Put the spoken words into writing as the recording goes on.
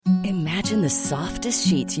Imagine the softest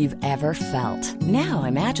sheets you've ever felt. Now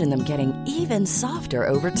imagine them getting even softer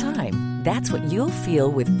over time. That's what you'll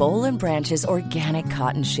feel with Boll & Branch's organic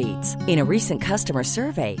cotton sheets. In a recent customer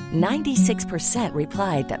survey, 96%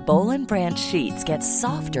 replied that Boll & Branch sheets get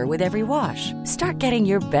softer with every wash. Start getting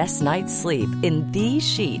your best night's sleep in these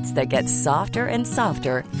sheets that get softer and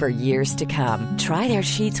softer for years to come. Try their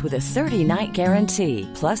sheets with a 30-night guarantee.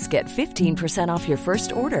 Plus, get 15% off your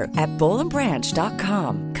first order at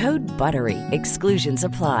bollandbranch.com. Code BUTTERY. Exclusions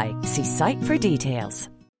apply. See site for details.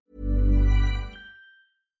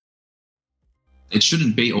 It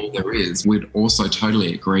shouldn't be all there is. We'd also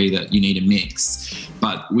totally agree that you need a mix,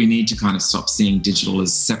 but we need to kind of stop seeing digital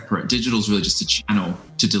as separate. Digital is really just a channel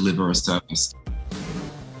to deliver a service.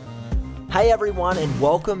 Hey everyone, and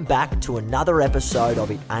welcome back to another episode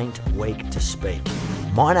of It Ain't Weak to Speak.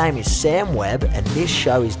 My name is Sam Webb, and this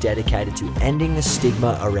show is dedicated to ending the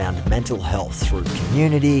stigma around mental health through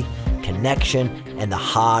community, connection, and the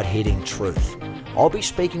hard-hitting truth. I'll be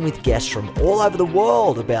speaking with guests from all over the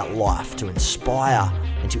world about life to inspire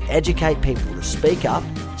and to educate people to speak up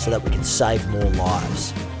so that we can save more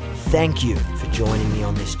lives. Thank you for joining me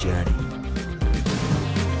on this journey.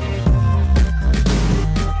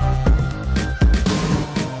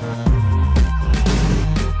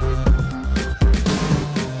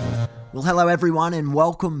 Well, hello everyone, and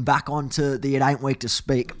welcome back onto the It Ain't Weak to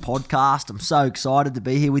Speak podcast. I'm so excited to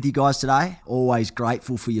be here with you guys today. Always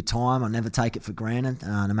grateful for your time. I never take it for granted,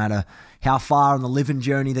 no matter how far on the living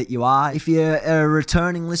journey that you are. If you're a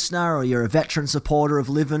returning listener or you're a veteran supporter of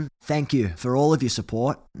living, thank you for all of your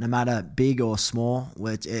support, no matter big or small.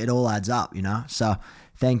 It all adds up, you know. So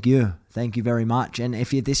thank you. Thank you very much. And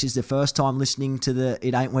if this is the first time listening to the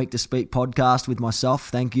It Ain't Weak to Speak podcast with myself,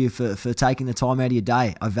 thank you for taking the time out of your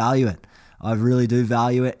day. I value it. I really do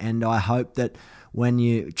value it. And I hope that when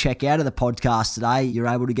you check out of the podcast today, you're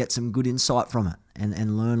able to get some good insight from it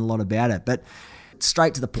and learn a lot about it. But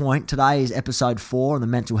straight to the point, today is episode 4 in the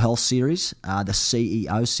mental health series, the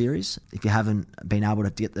CEO series. If you haven't been able to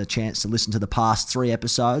get the chance to listen to the past 3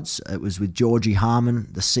 episodes, it was with Georgie Harmon,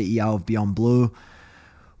 the CEO of Beyond Blue.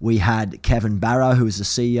 We had Kevin Barrow, who is the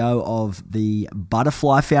CEO of the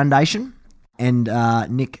Butterfly Foundation, and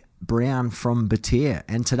Nick Brown from Batir.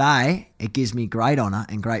 And today, it gives me great honour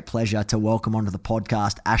and great pleasure to welcome onto the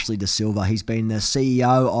podcast Ashley De Silva. He's been the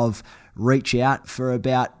CEO of ReachOut for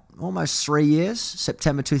about almost 3 years,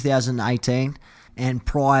 September 2018. And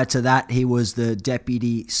prior to that, he was the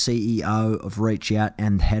Deputy CEO of ReachOut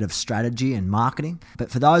and Head of Strategy and Marketing.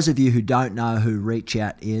 But for those of you who don't know who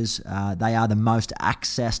ReachOut is, they are the most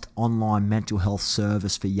accessed online mental health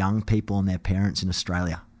service for young people and their parents in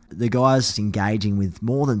Australia. The guy's engaging with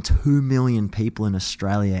more than 2 million people in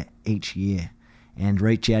Australia each year. And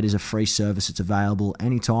ReachOut is a free service. It's available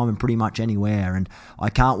anytime and pretty much anywhere. And I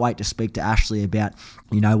can't wait to speak to Ashley about,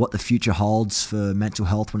 what the future holds for mental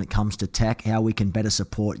health when it comes to tech, how we can better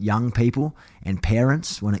support young people and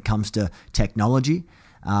parents when it comes to technology,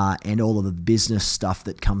 and all of the business stuff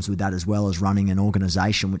that comes with that, as well as running an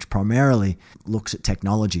organization which primarily looks at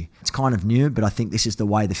technology. It's kind of new, but I think this is the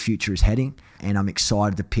way the future is heading. And I'm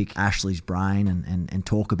excited to pick Ashley's brain and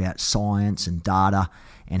talk about science and data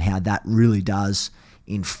and how that really does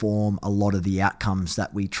inform a lot of the outcomes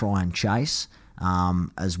that we try and chase,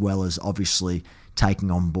 as well as obviously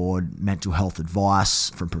taking on board mental health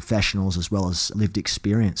advice from professionals, as well as lived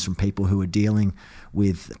experience from people who are dealing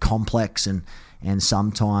with complex and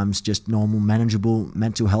sometimes just normal manageable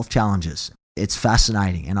mental health challenges. It's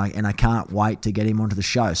fascinating, and I can't wait to get him onto the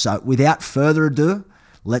show. So without further ado,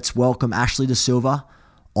 let's welcome Ashley De Silva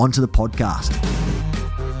onto the podcast.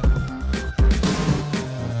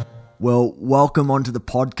 Well, welcome onto the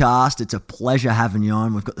podcast. It's a pleasure having you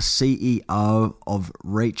on. We've got the CEO of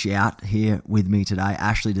ReachOut here with me today,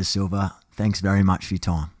 Ashley De Silva. Thanks very much for your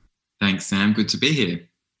time. Thanks, Sam. Good to be here.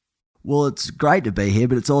 Well, it's great to be here,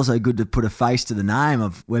 but it's also good to put a face to the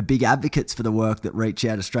name. We're big advocates for the work that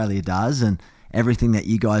ReachOut Australia does and everything that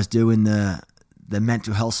you guys do in the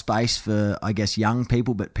mental health space for, I guess, young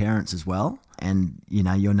people, but parents as well. And,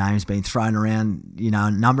 your name's been thrown around,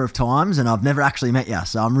 a number of times, and I've never actually met you.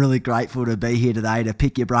 So I'm really grateful to be here today to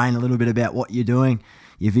pick your brain a little bit about what you're doing,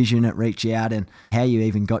 your vision at ReachOut, and how you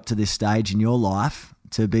even got to this stage in your life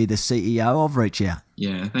to be the CEO of ReachOut.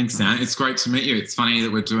 Yeah, thanks, Sam. It's great to meet you. It's funny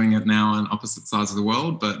that we're doing it now on opposite sides of the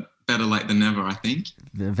world, but better late than never, I think.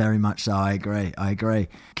 Very much so. I agree.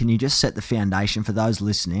 Can you just set the foundation for those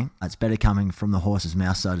listening? It's better coming from the horse's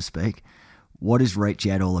mouth, so to speak. What is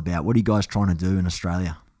ReachOut all about? What are you guys trying to do in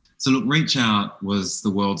Australia? So look, ReachOut was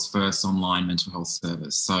the world's first online mental health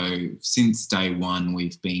service. So since day one,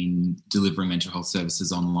 we've been delivering mental health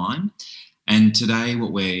services online. And today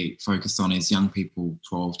what we focus on is young people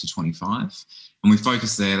 12 to 25. And we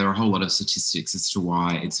focus there. There are a whole lot of statistics as to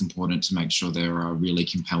why it's important to make sure there are really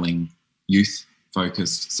compelling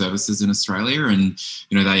youth-focused services in Australia. And,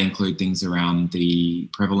 they include things around the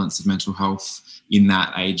prevalence of mental health in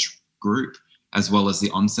that age group, as well as the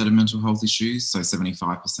onset of mental health issues. So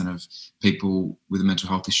 75% of people with a mental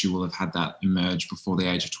health issue will have had that emerge before the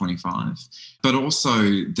age of 25. But also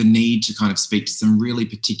the need to kind of speak to some really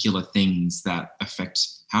particular things that affect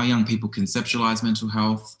how young people conceptualise mental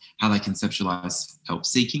health, how they conceptualise help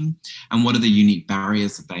seeking, and what are the unique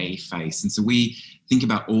barriers that they face. And so we think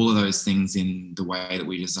about all of those things in the way that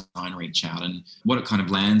we design ReachOut. And what it kind of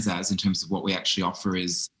lands as in terms of what we actually offer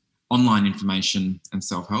is online information and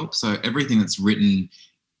self-help. So everything that's written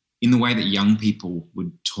in the way that young people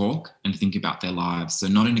would talk and think about their lives. So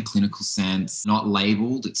not in a clinical sense, not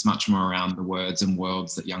labelled. It's much more around the words and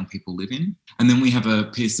worlds that young people live in. And then we have a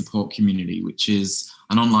peer support community, which is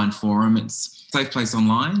an online forum. It's a safe place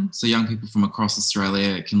online. So young people from across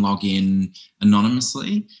Australia can log in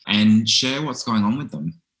anonymously and share what's going on with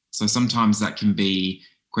them. So sometimes that can be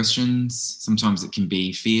questions, sometimes it can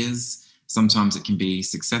be fears, sometimes it can be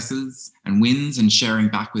successes and wins and sharing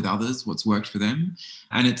back with others what's worked for them.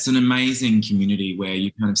 And it's an amazing community where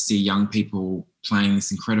you kind of see young people playing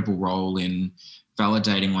this incredible role in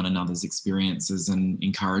validating one another's experiences and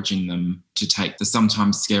encouraging them to take the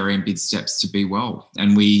sometimes scary and big steps to be well.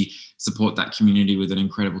 And we support that community with an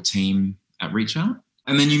incredible team at ReachOut.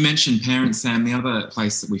 And then you mentioned parents, Sam. The other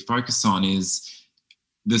place that we focus on is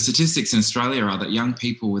the statistics in Australia are that young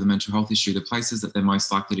people with a mental health issue, the places that they're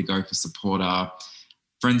most likely to go for support are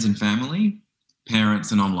friends and family,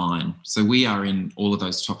 parents, and online. So we are in all of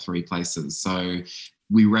those top three places. So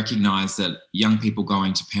we recognise that young people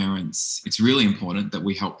going to parents, it's really important that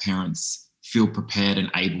we help parents feel prepared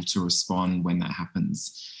and able to respond when that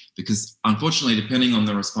happens. Because unfortunately, depending on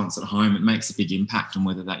the response at home, it makes a big impact on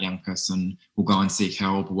whether that young person will go and seek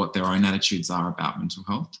help or what their own attitudes are about mental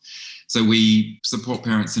health. So we support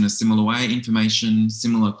parents in a similar way, information,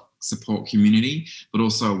 similar support community, but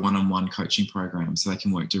also a one-on-one coaching program so they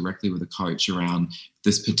can work directly with a coach around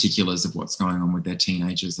the particulars of what's going on with their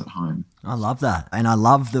teenagers at home. I love that. And I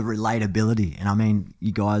love the relatability. And I mean,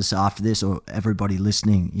 you guys after this, or everybody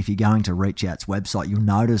listening, if you're going to ReachOut's website, you'll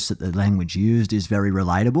notice that the language used is very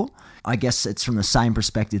relatable. I guess it's from the same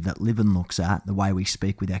perspective that Livin looks at, the way we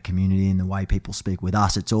speak with our community and the way people speak with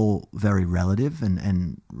us. It's all very relative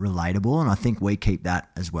and relatable. And I think we keep that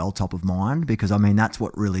as well top of mind, because I mean, that's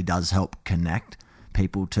what really does help connect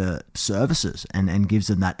people to services and gives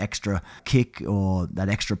them that extra kick or that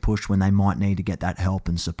extra push when they might need to get that help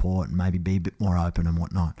and support and maybe be a bit more open and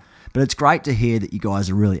whatnot. But it's great to hear that you guys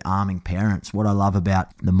are really arming parents. What I love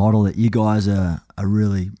about the model that you guys are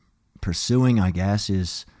really pursuing, I guess,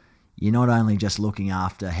 is you're not only just looking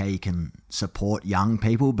after how you can support young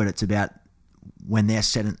people, but it's about when they're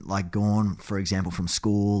gone, for example, from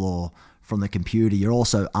school or from the computer, you're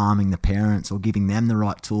also arming the parents or giving them the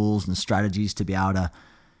right tools and strategies to be able to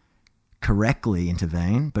correctly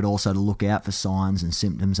intervene, but also to look out for signs and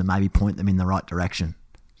symptoms and maybe point them in the right direction.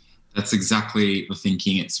 That's exactly the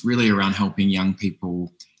thinking. It's really around helping young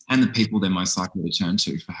people and the people they're most likely to turn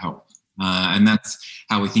to for help. And that's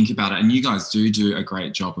how we think about it. And you guys do a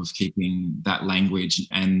great job of keeping that language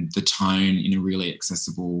and the tone in a really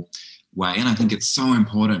accessible way. And I think it's so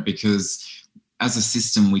important because as a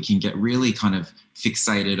system, we can get really kind of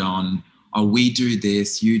fixated on, oh, we do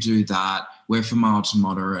this, you do that, we're for mild to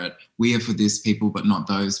moderate, we are for this people, but not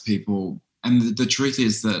those people. And the truth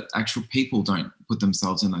is that actual people don't put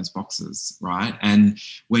themselves in those boxes, right? And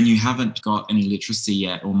when you haven't got any literacy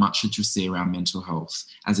yet or much literacy around mental health,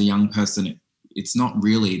 as a young person, it's not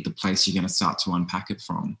really the place you're going to start to unpack it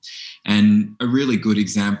from. And a really good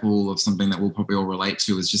example of something that we'll probably all relate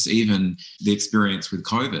to is just even the experience with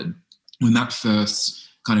COVID. When that first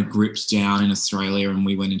kind of gripped down in Australia and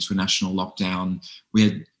we went into a national lockdown, we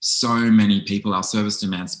had so many people, our service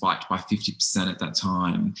demand spiked by 50% at that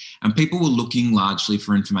time. And people were looking largely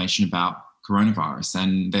for information about coronavirus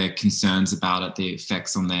and their concerns about it, the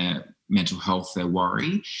effects on their mental health, their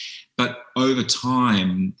worry. But over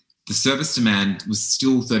time, the service demand was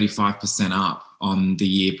still 35% up on the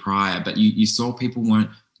year prior, but you saw people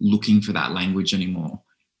weren't looking for that language anymore.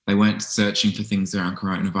 They weren't searching for things around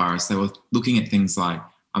coronavirus. They were looking at things like,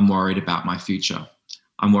 I'm worried about my future.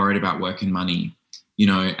 I'm worried about work and money,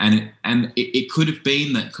 and it could have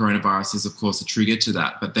been that coronavirus is, of course, a trigger to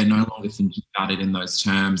that, but they're no longer thinking about it in those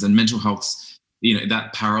terms. And mental health,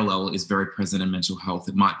 that parallel is very present in mental health.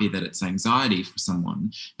 It might be that it's anxiety for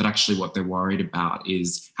someone, but actually what they're worried about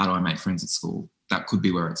is, how do I make friends at school? that could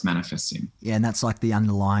be where it's manifesting. Yeah, and that's like the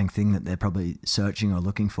underlying thing that they're probably searching or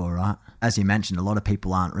looking for, right? As you mentioned, a lot of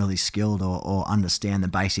people aren't really skilled or understand the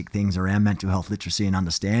basic things around mental health literacy and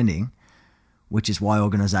understanding, which is why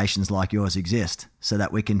organisations like yours exist, so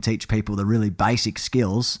that we can teach people the really basic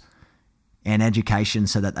skills and education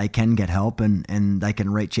so that they can get help and they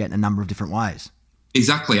can reach out in a number of different ways.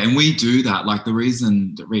 Exactly. And we do that. Like, the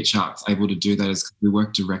reason that ReachOut's able to do that is because we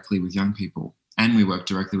work directly with young people and we work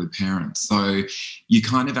directly with parents. So you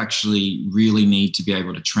kind of actually really need to be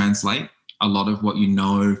able to translate a lot of what you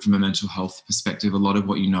know from a mental health perspective, a lot of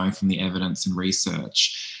what you know from the evidence and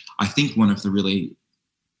research. I think one of the really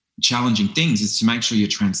challenging things is to make sure you're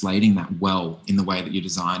translating that well in the way that you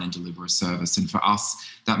design and deliver a service. And for us,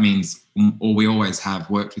 that means, or we always have,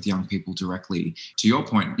 worked with young people directly. To your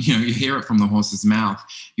point, you hear it from the horse's mouth.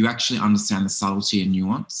 You actually understand the subtlety and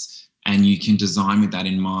nuance, and you can design with that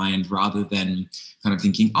in mind, rather than kind of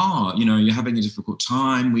thinking, you're having a difficult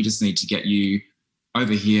time, we just need to get you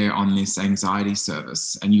over here on this anxiety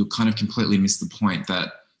service. And you'll kind of completely miss the point that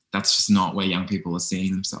that's just not where young people are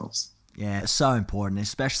seeing themselves. Yeah, it's so important,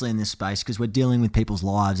 especially in this space, because we're dealing with people's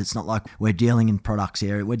lives. It's not like we're dealing in products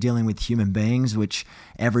here. We're dealing with human beings, which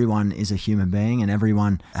everyone is a human being and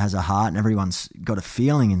everyone has a heart and everyone's got a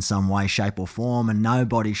feeling in some way, shape or form, and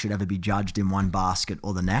nobody should ever be judged in one basket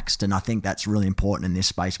or the next. And I think that's really important in this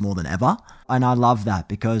space more than ever. And I love that,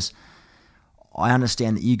 because I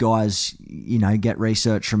understand that you guys, get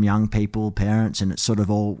research from young people, parents, and it's sort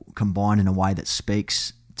of all combined in a way that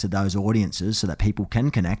speaks to those audiences so that people can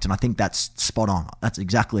connect. And I think that's spot on. That's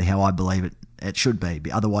exactly how I believe it should be.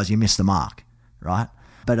 Otherwise you miss the mark, right?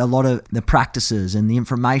 But a lot of the practices and the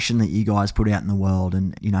information that you guys put out in the world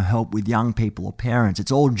and, help with young people or parents,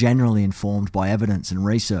 it's all generally informed by evidence and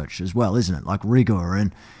research as well, isn't it? Like rigor,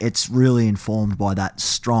 and it's really informed by that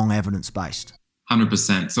strong evidence-based.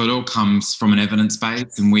 100%. So it all comes from an evidence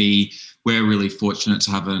base, and we're really fortunate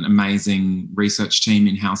to have an amazing research team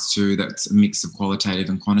in-house too that's a mix of qualitative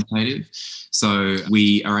and quantitative. So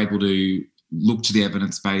we are able to look to the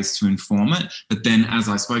evidence base to inform it. But then, as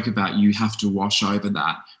I spoke about, you have to wash over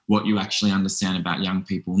that what you actually understand about young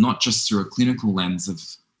people, not just through a clinical lens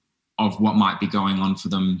of what might be going on for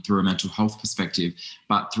them through a mental health perspective,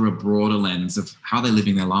 but through a broader lens of how they're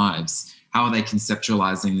living their lives. How are they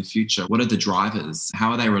conceptualizing the future? What are the drivers?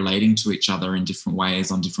 How are they relating to each other in different ways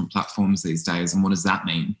on different platforms these days? And what does that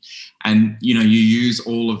mean? And, you use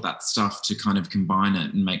all of that stuff to kind of combine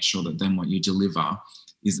it and make sure that then what you deliver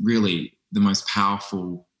is really the most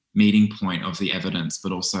powerful meeting point of the evidence,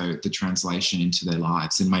 but also the translation into their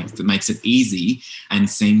lives, and makes it easy and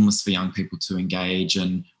seamless for young people to engage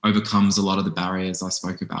and overcomes a lot of the barriers I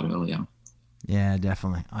spoke about earlier. Yeah,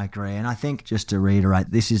 definitely. I agree. And I think, just to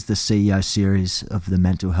reiterate, this is the CEO series of the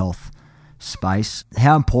mental health space.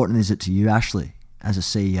 How important is it to you, Ashley, as a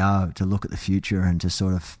CEO, to look at the future and to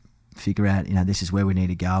sort of figure out, this is where we need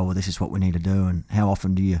to go, or this is what we need to do? And how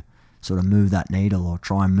often do you sort of move that needle or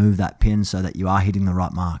try and move that pin so that you are hitting the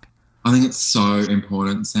right mark? I think it's so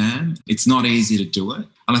important, Sam. It's not easy to do it.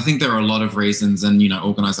 And I think there are a lot of reasons, and,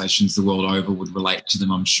 organisations the world over would relate to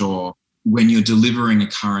them, I'm sure. When you're delivering a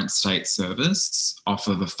current state service off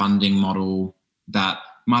of a funding model that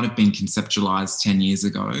might have been conceptualized 10 years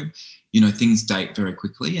ago, things date very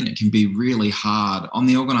quickly, and it can be really hard on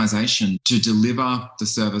the organisation to deliver the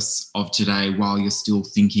service of today while you're still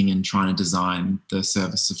thinking and trying to design the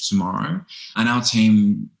service of tomorrow. And our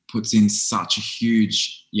team puts in such a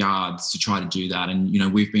huge yards to try to do that.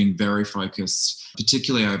 And, we've been very focused,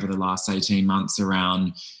 particularly over the last 18 months,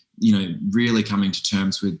 around really coming to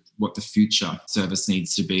terms with what the future service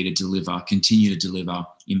needs to be to continue to deliver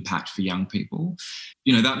impact for young people.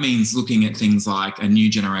 That means looking at things like a new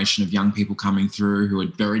generation of young people coming through who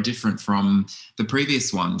are very different from the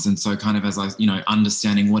previous ones. And so kind of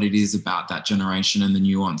understanding what it is about that generation and the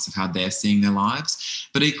nuance of how they're seeing their lives,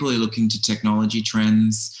 but equally looking to technology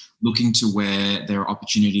trends, looking to where there are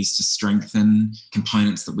opportunities to strengthen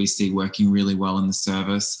components that we see working really well in the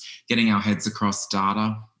service, getting our heads across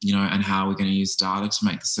data, and how we're going to use data to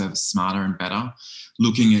make the service smarter and better,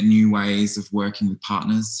 looking at new ways of working with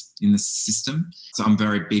partners in the system. So I'm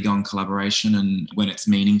very big on collaboration, and when it's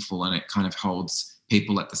meaningful and it kind of holds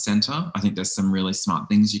people at the centre, I think there's some really smart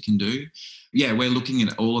things you can do. Yeah, we're looking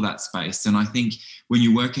at all of that space. And I think when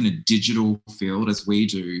you work in a digital field, as we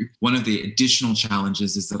do, one of the additional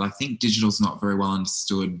challenges is that I think digital's not very well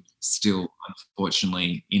understood still,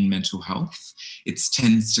 unfortunately, in mental health. It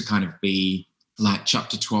tends to kind of be like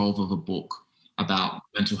chapter 12 of a book about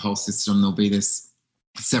mental health system. There'll be this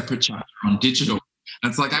separate chapter on digital. And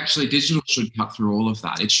it's like, actually, digital should cut through all of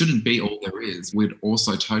that. It shouldn't be all there is. We'd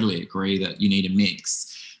also totally agree that you need a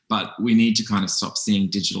mix. But we need to kind of stop seeing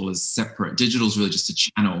digital as separate. Digital is really just a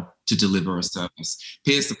channel to deliver a service.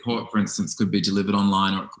 Peer support, for instance, could be delivered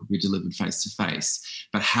online or it could be delivered face-to-face.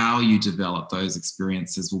 But how you develop those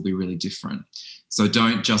experiences will be really different. So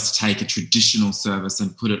don't just take a traditional service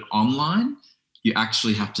and put it online. You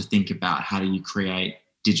actually have to think about how do you create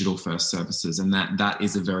digital first services, and that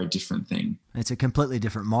is a very different thing. It's a completely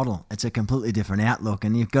different model. It's a completely different outlook,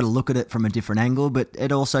 and you've got to look at it from a different angle, but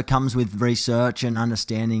it also comes with research and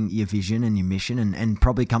understanding your vision and your mission, and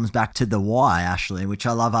probably comes back to the why, Ashley, which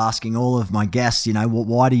I love asking all of my guests,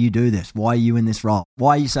 why do you do this? Why are you in this role?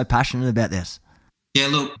 Why are you so passionate about this? Yeah,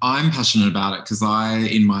 look, I'm passionate about it because I,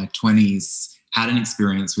 in my 20s, had an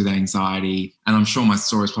experience with anxiety, and I'm sure my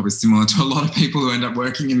story is probably similar to a lot of people who end up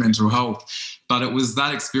working in mental health. But it was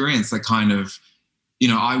that experience that kind of,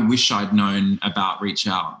 I wish I'd known about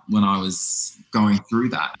ReachOut when I was going through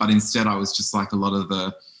that. But instead, I was just like a lot of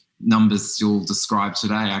the numbers still describe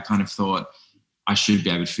today. I kind of thought I should be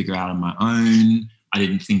able to figure out on my own. I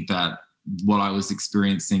didn't think that what I was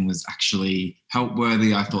experiencing was actually help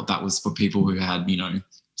worthy. I thought that was for people who had,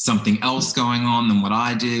 something else going on than what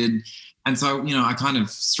I did. And so, I kind of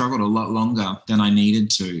struggled a lot longer than I needed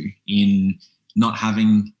to in not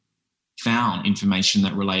having found information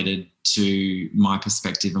that related to my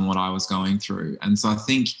perspective and what I was going through. And so I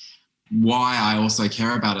think why I also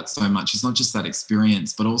care about it so much is not just that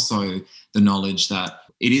experience, but also the knowledge that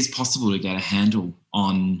it is possible to get a handle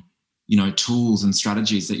on, tools and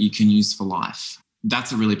strategies that you can use for life.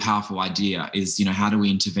 That's a really powerful idea is, how do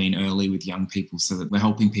we intervene early with young people so that we're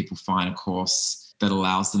helping people find a course that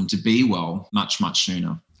allows them to be well much, much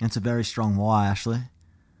sooner. It's a very strong why, Ashley.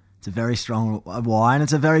 It's a very strong why, and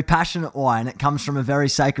it's a very passionate why, and it comes from a very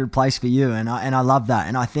sacred place for you, and I love that.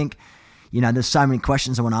 And I think, there's so many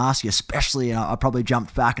questions I want to ask you, especially, I probably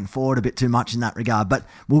jumped back and forward a bit too much in that regard, but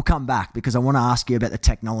we'll come back because I want to ask you about the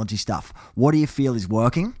technology stuff. What do you feel is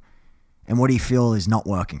working, and what do you feel is not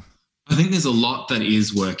working? I think there's a lot that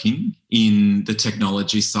is working in the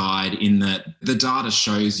technology side, in that the data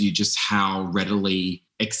shows you just how readily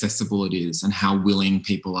accessible it is and how willing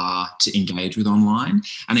people are to engage with online.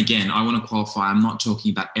 And again, I want to qualify, I'm not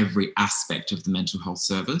talking about every aspect of the mental health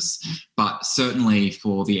service, but certainly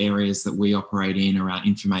for the areas that we operate in around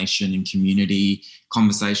information and community,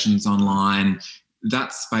 conversations online,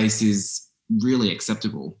 that space is really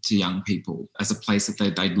acceptable to young people as a place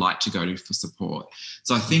that they'd like to go to for support.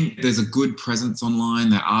 So I think there's a good presence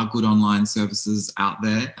online. There are good online services out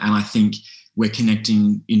there. And I think we're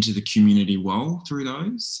connecting into the community well through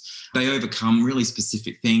those. They overcome really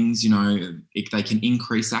specific things. They can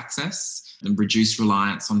increase access and reduce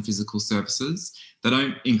reliance on physical services. They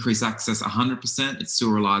don't increase access 100%. It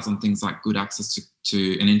still relies on things like good access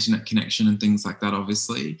to an internet connection and things like that,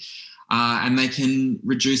 obviously. And they can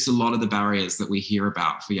reduce a lot of the barriers that we hear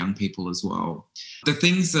about for young people as well. The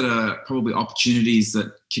things that are probably opportunities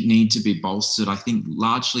that need to be bolstered, I think,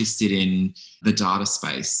 largely sit in the data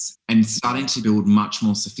space and starting to build much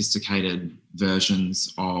more sophisticated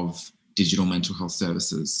versions of digital mental health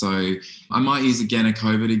services. So I might use again a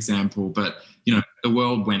COVID example, but the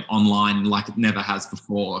world went online like it never has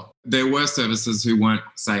before. There were services who weren't,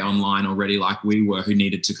 say, online already like we were, who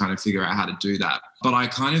needed to kind of figure out how to do that. But I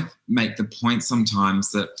kind of make the point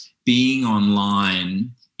sometimes that being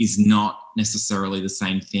online is not necessarily the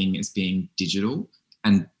same thing as being digital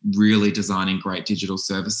and really designing great digital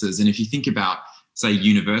services. And if you think about, say,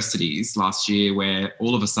 universities last year where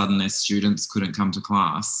all of a sudden their students couldn't come to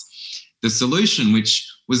class, the solution, which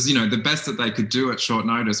was, the best that they could do at short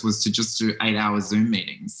notice, was to just do 8-hour Zoom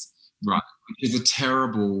meetings, right? Which is a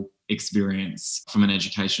terrible experience from an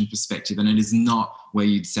education perspective. And it is not where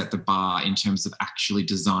you'd set the bar in terms of actually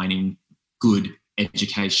designing good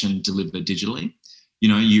education delivered digitally.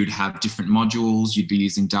 You'd have different modules, you'd be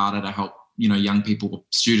using data to help, young people,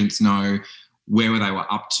 students know where they were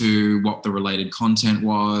up to, what the related content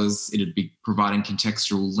was. It'd be providing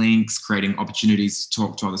contextual links, creating opportunities to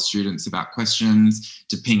talk to other students about questions,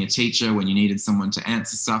 to ping a teacher when you needed someone to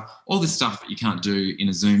answer stuff, all this stuff that you can't do in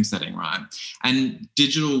a Zoom setting, right? And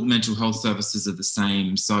digital mental health services are the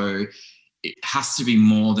same. So it has to be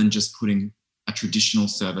more than just putting a traditional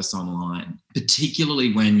service online,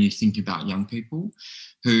 particularly when you think about young people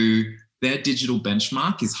who their digital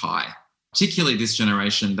benchmark is high. Particularly this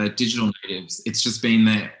generation, they're digital natives. It's just been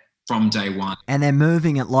there from day one. And they're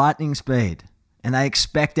moving at lightning speed and they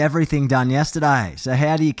expect everything done yesterday. So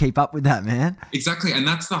how do you keep up with that, man? Exactly. And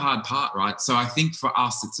that's the hard part, right? So I think for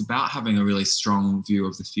us, it's about having a really strong view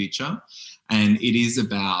of the future. And it is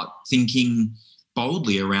about thinking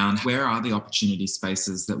boldly around where are the opportunity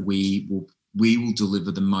spaces that we will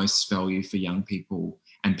deliver the most value for young people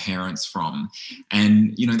and parents from.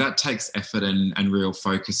 And, that takes effort and real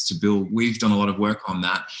focus to build. We've done a lot of work on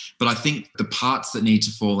that. But I think the parts that need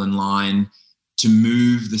to fall in line to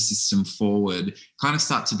move the system forward kind of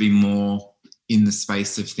start to be more in the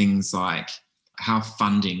space of things like how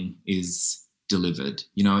funding is delivered.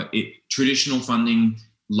 Traditional funding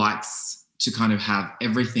likes to kind of have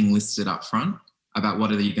everything listed up front about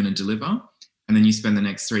what are you going to deliver, and then you spend the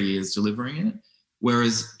next 3 years delivering it.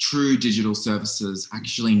 Whereas true digital services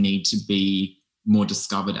actually need to be more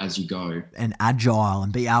discovered as you go. And agile,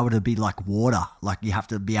 and be able to be like water. Like you have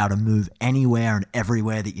to be able to move anywhere and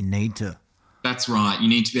everywhere that you need to. That's right. You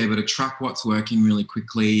need to be able to track what's working really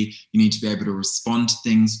quickly. You need to be able to respond to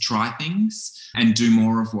things, try things, and do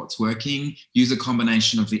more of what's working. Use a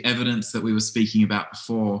combination of the evidence that we were speaking about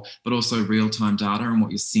before, but also real-time data and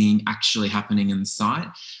what you're seeing actually happening in the site.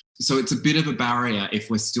 So it's a bit of a barrier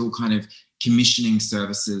if we're still kind of commissioning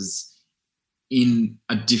services in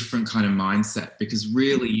a different kind of mindset, because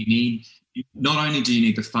really not only do you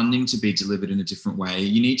need the funding to be delivered in a different way,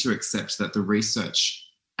 you need to accept that the research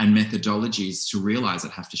and methodologies to realise it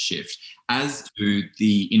have to shift, as do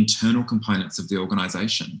the internal components of the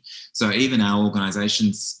organisation. So even our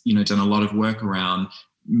organisation's, done a lot of work around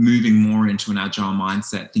moving more into an agile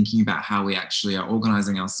mindset, thinking about how we actually are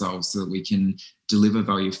organising ourselves so that we can deliver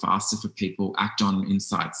value faster for people, act on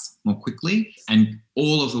insights more quickly, and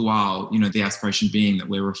all of the while, the aspiration being that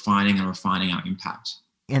we're refining our impact.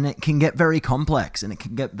 And it can get very complex and it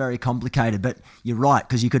can get very complicated, but you're right,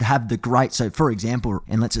 because you could have so for example,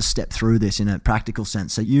 and let's just step through this in a practical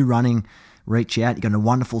sense. So you running ReachOut, you've got a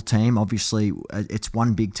wonderful team. Obviously, it's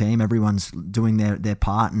one big team. Everyone's doing their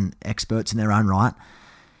part and experts in their own right.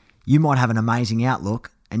 You might have an amazing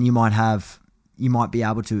outlook, and you might be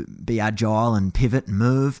able to be agile and pivot and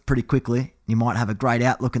move pretty quickly. You might have a great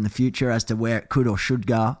outlook in the future as to where it could or should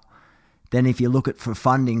go. Then if you look at for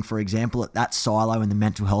funding, for example, at that silo in the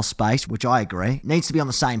mental health space, which I agree, needs to be on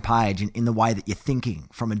the same page in the way that you're thinking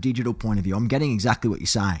from a digital point of view. I'm getting exactly what you're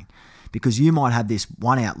saying, because you might have this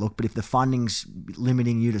one outlook, but if the funding's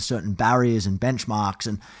limiting you to certain barriers and benchmarks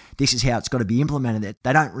and this is how it's got to be implemented,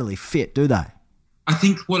 they don't really fit, do they? I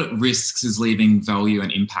think what it risks is leaving value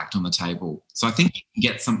and impact on the table. So I think you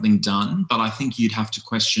can get something done, but I think you'd have to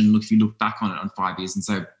question, if you look back on it on 5 years and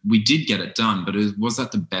say, we did get it done, but was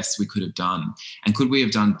that the best we could have done? And could we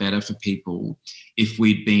have done better for people if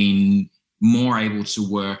we'd been more able to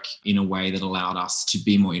work in a way that allowed us to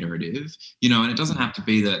be more iterative? And it doesn't have to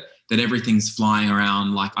be that everything's flying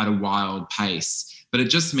around like at a wild pace, but it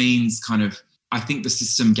just means I think the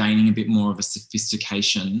system gaining a bit more of a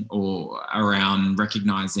sophistication or around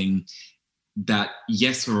recognising that,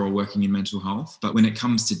 yes, we're all working in mental health, but when it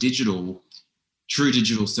comes to true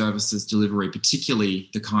digital services delivery, particularly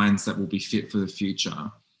the kinds that will be fit for the future,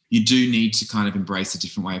 you do need to kind of embrace a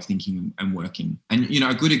different way of thinking and working. And,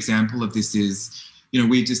 a good example of this is,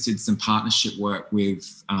 we just did some partnership work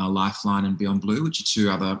with Lifeline and Beyond Blue, which are two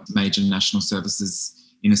other major national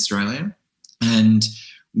services in Australia. And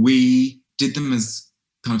we did them as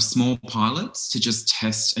kind of small pilots to just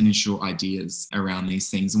test initial ideas around these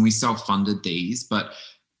things. And we self-funded these, but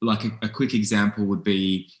like a quick example would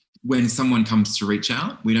be when someone comes to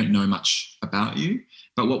ReachOut, we don't know much about you,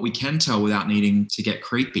 but what we can tell without needing to get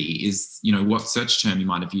creepy is, what search term you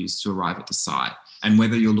might have used to arrive at the site and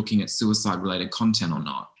whether you're looking at suicide-related content or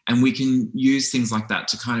not. And we can use things like that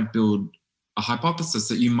to kind of build a hypothesis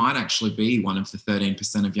that you might actually be one of the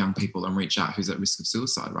 13% of young people on ReachOut who's at risk of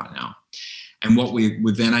suicide right now. And what we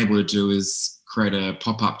were then able to do is create a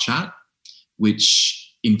pop-up chat,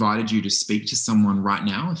 which invited you to speak to someone right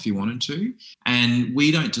now if you wanted to. And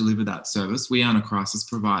we don't deliver that service. We aren't a crisis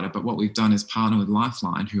provider, but what we've done is partner with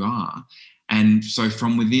Lifeline, who are. And so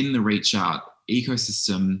from within the ReachOut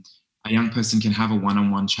ecosystem, a young person can have a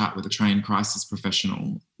one-on-one chat with a trained crisis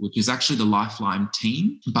professional, which is actually the Lifeline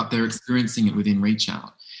team, but they're experiencing it within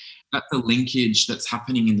ReachOut. That's a linkage that's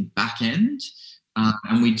happening in the back end.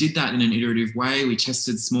 And we did that in an iterative way. We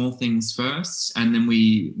tested small things first, and then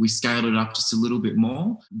we scaled it up just a little bit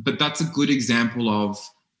more. But that's a good example of,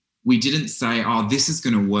 we didn't say, this is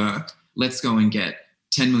going to work, let's go and get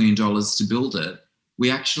 $10 million to build it. We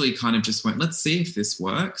actually kind of just went, let's see if this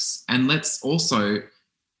works. And let's also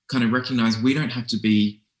kind of recognize we don't have to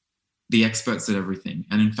be the experts at everything.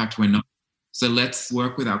 And in fact, we're not. So let's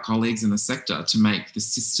work with our colleagues in the sector to make the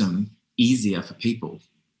system easier for people.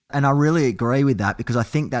 And I really agree with that, because I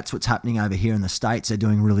think that's what's happening over here in the States. They're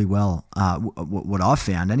doing really well. What I've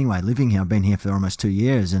found anyway, living here, I've been here for almost 2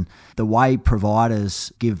 years, and the way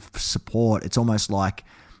providers give support, it's almost like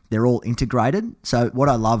they're all integrated. So what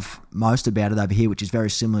I love most about it over here, which is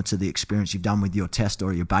very similar to the experience you've done with your test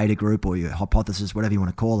or your beta group or your hypothesis, whatever you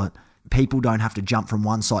want to call it, people don't have to jump from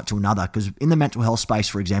one site to another, because in the mental health space,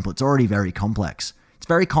 for example, it's already very complex. It's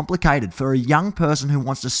very complicated for a young person who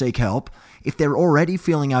wants to seek help. If they're already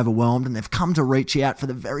feeling overwhelmed and they've come to reach out for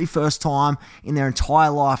the very first time in their entire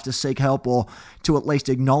life to seek help, or to at least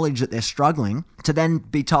acknowledge that they're struggling, to then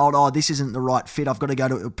be told, oh, this isn't the right fit, I've got to go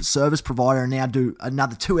to a service provider and now do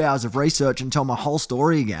another 2 hours of research and tell my whole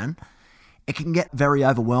story again, it can get very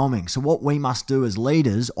overwhelming. So what we must do as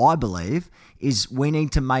leaders, I believe, is we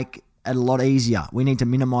need to make it a lot easier. We need to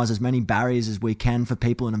minimize as many barriers as we can for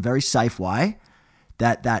people in a very safe way,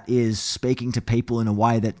 that is speaking to people in a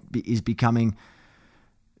way that is becoming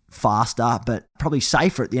faster, but probably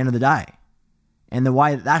safer at the end of the day. And the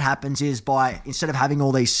way that happens is by, instead of having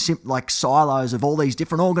all these silos of all these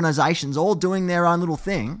different organizations all doing their own little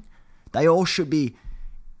thing, you should be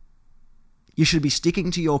sticking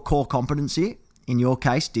to your core competency, in your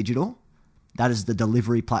case, digital. That is the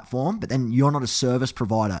delivery platform, but then you're not a service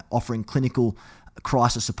provider offering clinical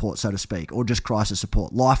crisis support, so to speak, or just crisis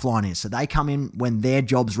support. Lifeline is. So they come in when their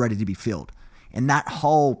job's ready to be filled. And that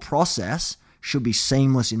whole process should be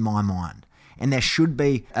seamless in my mind. And there should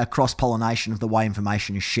be a cross-pollination of the way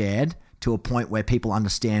information is shared to a point where people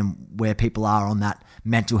understand where people are on that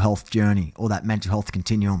mental health journey or that mental health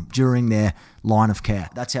continuum during their line of care.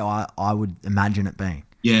 That's how I would imagine it being.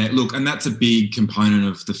 Yeah, look, and that's a big component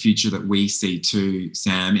of the future that we see too,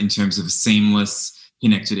 Sam, in terms of a seamless,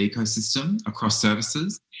 connected ecosystem across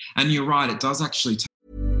services. And you're right, it does actually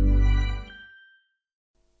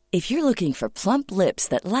If you're looking for plump lips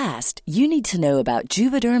that last, you need to know about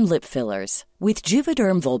Juvederm lip fillers. With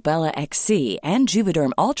Juvederm Volbella XC and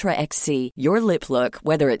Juvederm Ultra XC, your lip look,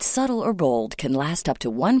 whether it's subtle or bold, can last up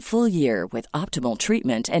to 1 full year with optimal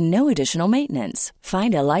treatment and no additional maintenance.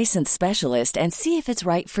 Find a licensed specialist and see if it's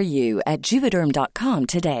right for you at Juvederm.com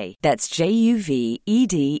today. That's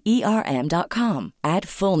JUVEDERM.com. Add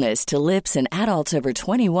fullness to lips in adults over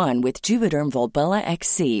 21 with Juvederm Volbella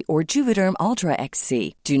XC or Juvederm Ultra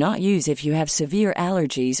XC. Do not use if you have severe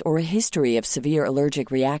allergies or a history of severe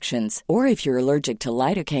allergic reactions, or if you're allergic to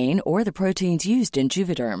lidocaine or the proteins used in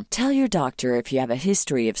Juvederm. Tell your doctor if you have a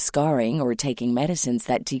history of scarring or taking medicines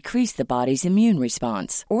that decrease the body's immune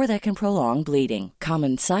response or that can prolong bleeding.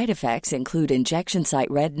 Common side effects include injection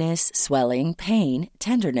site redness, swelling, pain,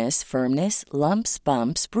 tenderness, firmness, lumps,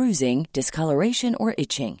 bumps, bruising, discoloration, or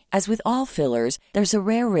itching. As with all fillers, there's a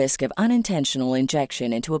rare risk of unintentional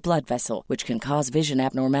injection into a blood vessel, which can cause vision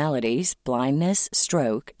abnormalities, blindness,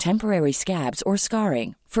 stroke, temporary scabs, or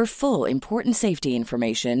scarring. For full, important safety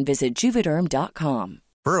information, visit Juvederm.com.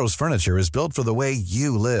 Burrow's furniture is built for the way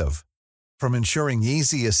you live. From ensuring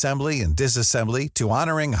easy assembly and disassembly to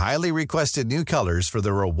honoring highly requested new colors for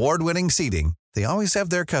their award-winning seating, they always have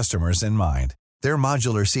their customers in mind. Their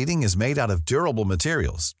modular seating is made out of durable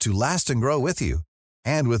materials to last and grow with you.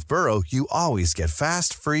 And with Burrow, you always get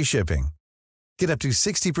fast, free shipping. Get up to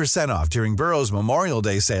 60% off during Burrow's Memorial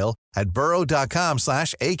Day sale at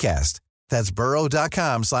burrow.com/ACAST. That's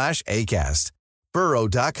burrow.com/ACAST.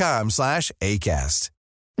 burrow.com/ACAST.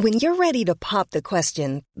 When you're ready to pop the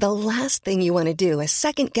question, the last thing you want to do is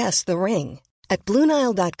second-guess the ring. At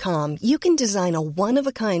BlueNile.com, you can design a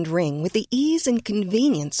one-of-a-kind ring with the ease and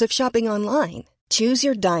convenience of shopping online. Choose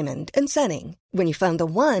your diamond and setting. When you find the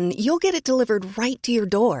one, you'll get it delivered right to your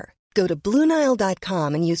door. Go to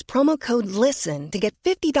BlueNile.com and use promo code LISTEN to get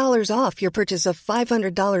 $50 off your purchase of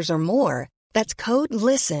 $500 or more. That's code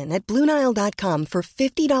LISTEN at BlueNile.com for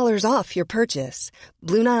 $50 off your purchase.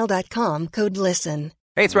 BlueNile.com, code LISTEN.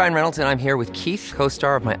 Hey, it's Ryan Reynolds, and I'm here with Keith,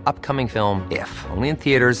 co-star of my upcoming film, If, only in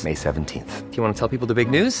theaters May 17th. Do you want to tell people the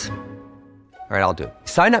big news? All right, I'll do it.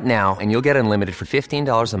 Sign up now and you'll get unlimited for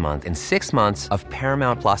 $15 a month and 6 months of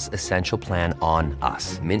Paramount Plus Essential Plan on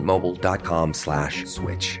us.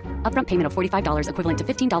 MintMobile.com/switch. Upfront payment of $45 equivalent to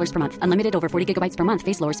 $15 per month. Unlimited over 40 gigabytes per month.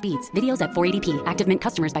 Face lower speeds. Videos at 480p. Active Mint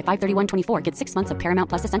customers by 531.24 get 6 months of Paramount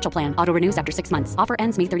Plus Essential Plan. Auto renews after 6 months. Offer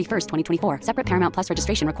ends May 31st, 2024. Separate Paramount Plus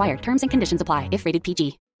registration required. Terms and conditions apply if rated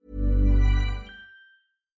PG.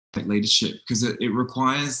 Leadership, because it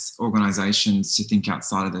requires organizations to think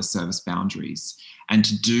outside of their service boundaries and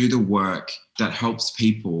to do the work that helps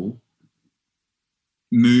people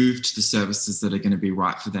move to the services that are going to be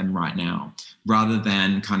right for them right now, rather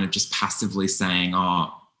than kind of just passively saying,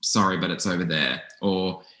 oh, sorry, but it's over there,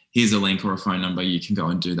 or here's a link or a phone number, you can go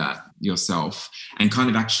and do that yourself, and kind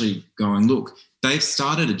of actually going, look, they've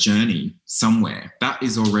started a journey somewhere. That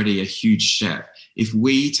is already a huge step. If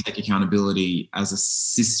we take accountability as a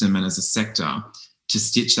system and as a sector to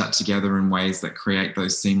stitch that together in ways that create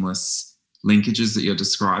those seamless linkages that you're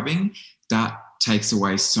describing, that takes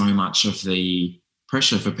away so much of the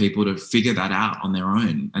pressure for people to figure that out on their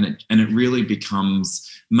own. And it really becomes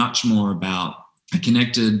much more about a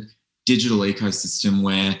connected digital ecosystem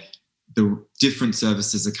where the different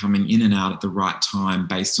services are coming in and out at the right time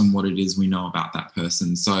based on what it is we know about that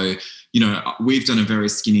person. So, we've done a very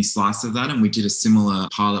skinny slice of that, and we did a similar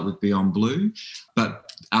pilot with Beyond Blue,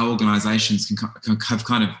 but our organisations can have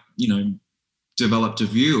kind of, developed a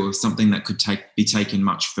view of something that could be taken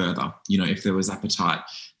much further, if there was appetite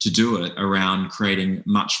to do it around creating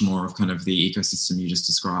much more of kind of the ecosystem you just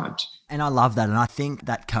described. And I love that. And I think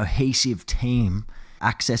that cohesive team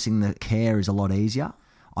accessing the care is a lot easier.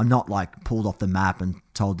 I'm not like pulled off the map and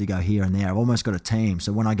told to go here and there. I've almost got a team.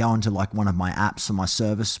 So when I go into like one of my apps for my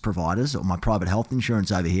service providers or my private health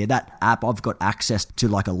insurance over here, that app, I've got access to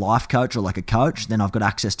like a life coach or like a coach. Then I've got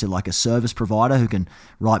access to like a service provider who can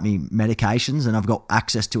write me medications, and I've got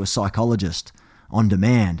access to a psychologist on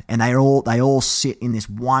demand. And they all sit in this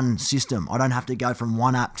one system. I don't have to go from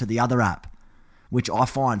one app to the other app, which I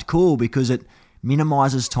find cool because it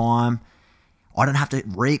minimizes time. I don't have to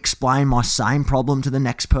re-explain my same problem to the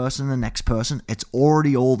next person. It's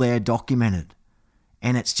already all there documented.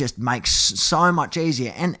 And it just makes so much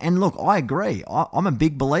easier. And look, I agree. I'm a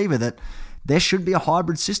big believer that there should be a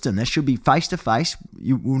hybrid system. There should be face-to-face.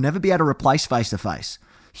 You will never be able to replace face-to-face.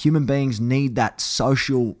 Human beings need that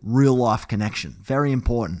social, real-life connection. Very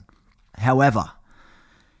important. However,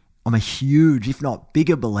 I'm a huge, if not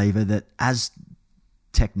bigger believer that as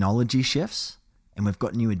technology shifts, and we've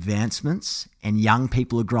got new advancements, and young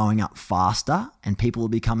people are growing up faster, and people are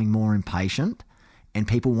becoming more impatient, and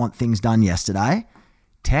people want things done yesterday,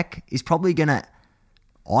 tech is probably going to,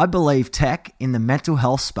 I believe tech in the mental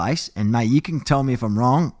health space, and mate, you can tell me if I'm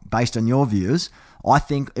wrong based on your views, I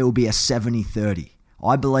think it will be a 70-30.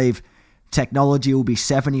 I believe technology will be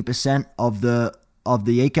 70% of the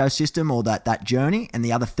ecosystem or that journey, and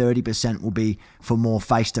the other 30% will be for more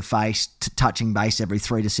face-to-face, touching base every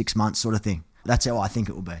 3 to 6 months sort of thing. That's how I think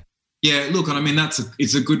it will be. Yeah, look, and I mean,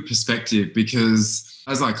 it's a good perspective because,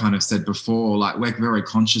 as I kind of said before, like we're very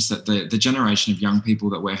conscious that the generation of young people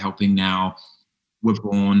that we're helping now were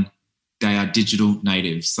born, they are digital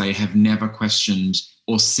natives. They have never questioned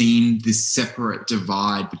or seen this separate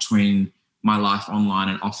divide between my life online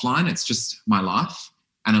and offline. It's just my life.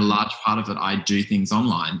 And a large part of it, I do things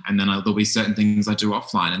online, and then there'll be certain things I do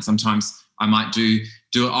offline. And sometimes I might do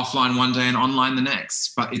it offline one day and online the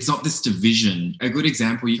next, but it's not this division. A good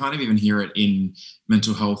example, you kind of even hear it in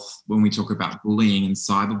mental health when we talk about bullying and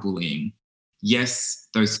cyberbullying. Yes,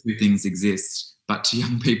 those two things exist, but to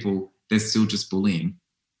young people, they're still just bullying.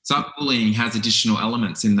 Cyberbullying has additional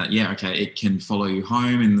elements in that, it can follow you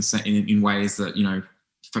home in ways that,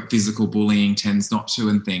 physical bullying tends not to,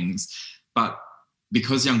 and things. But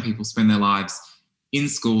because young people spend their lives in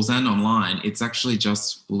schools and online, it's actually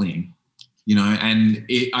just bullying. And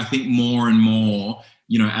I think more and more,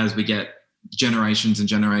 as we get generations and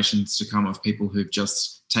generations to come of people who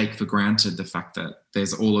just take for granted the fact that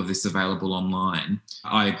there's all of this available online,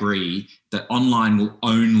 I agree that online will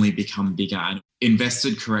only become bigger, and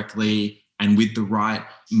invested correctly and with the right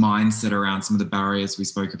mindset around some of the barriers we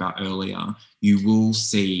spoke about earlier, you will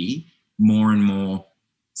see more and more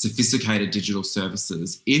sophisticated digital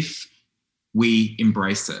services if we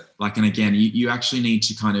embrace it. And again, you actually need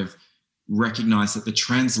to kind of recognize that the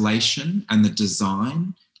translation and the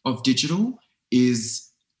design of digital is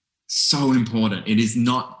so important. It is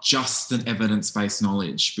not just an evidence-based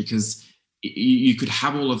knowledge, because you could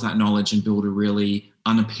have all of that knowledge and build a really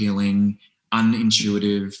unappealing,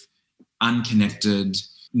 unintuitive, unconnected,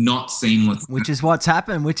 not seamless. Which is what's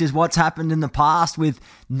happened in the past with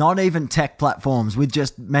not even tech platforms, with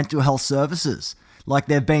just mental health services.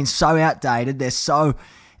 They've been so outdated, they're so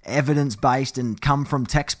evidence-based and come from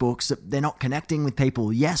textbooks that they're not connecting with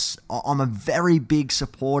people. Yes, I'm a very big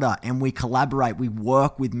supporter, and we collaborate, we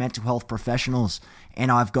work with mental health professionals, and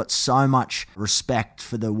I've got so much respect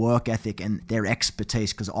for the work ethic and their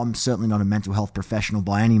expertise, because I'm certainly not a mental health professional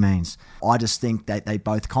by any means. I just think that they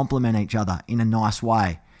both complement each other in a nice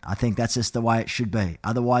way. I think that's just the way it should be.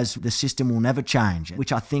 Otherwise, the system will never change,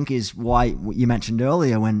 which I think is why you mentioned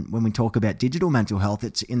earlier when we talk about digital mental health,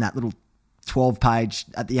 it's in that little 12-page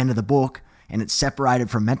at the end of the book, and it's separated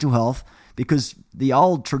from mental health, because the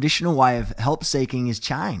old traditional way of help seeking is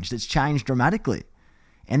changed. It's changed dramatically.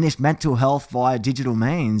 And this mental health via digital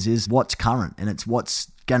means is what's current, and it's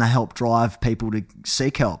what's going to help drive people to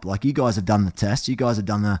seek help. You guys have done the tests, you guys have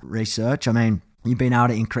done the research. I mean, You've been able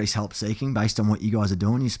to increase help seeking based on what you guys are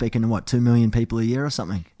doing. You're speaking to 2 million people a year or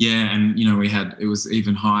something? Yeah, and it was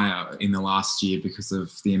even higher in the last year because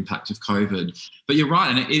of the impact of COVID. But you're right,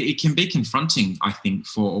 and it can be confronting, I think,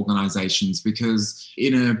 for organisations, because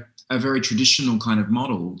in a very traditional kind of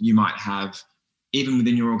model, you might have, even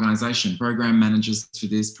within your organisation, program managers for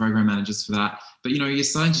this, program managers for that. But you're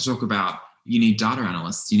starting to talk about, you need data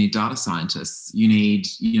analysts, you need data scientists, you need,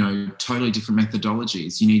 totally different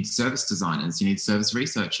methodologies. You need service designers, you need service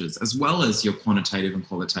researchers, as well as your quantitative and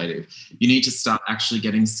qualitative. You need to start actually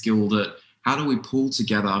getting skilled at how do we pull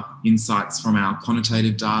together insights from our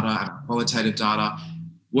quantitative data and qualitative data.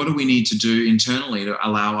 What do we need to do internally to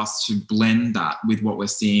allow us to blend that with what we're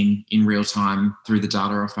seeing in real time through the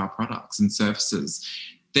data of our products and services?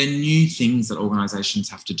 They're new things that organisations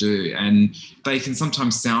have to do, and they can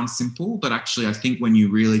sometimes sound simple, but actually I think when you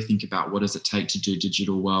really think about what does it take to do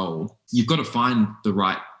digital well, you've got to find the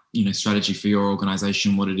right strategy for your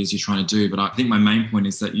organisation, what it is you're trying to do. But I think my main point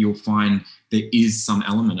is that you'll find there is some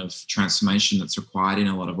element of transformation that's required in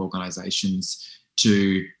a lot of organisations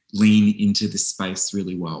to lean into this space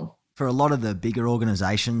really well. For a lot of the bigger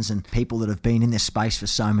organisations and people that have been in this space for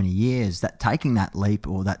so many years, that taking that leap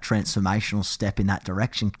or that transformational step in that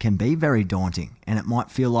direction can be very daunting, and it might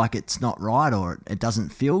feel like it's not right or it doesn't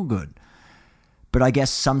feel good. But I guess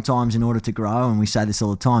sometimes in order to grow, and we say this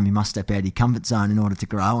all the time, you must step out of your comfort zone in order to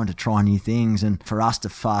grow and to try new things. And for us to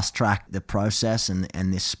fast track the process and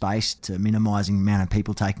this space to minimising the amount of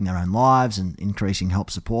people taking their own lives and increasing help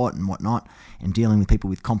support and whatnot, and dealing with people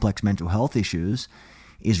with complex mental health issues,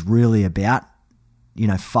 is really about,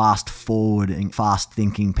 fast forward and fast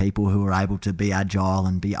thinking people who are able to be agile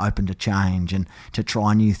and be open to change and to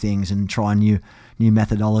try new things and try new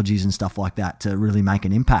methodologies and stuff like that to really make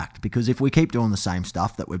an impact. Because if we keep doing the same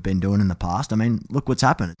stuff that we've been doing in the past, look what's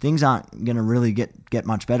happened. Things aren't going to really get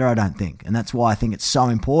much better, I don't think. And that's why I think it's so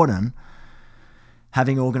important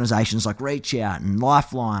having organisations like ReachOut and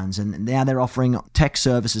Lifelines, and now they're offering tech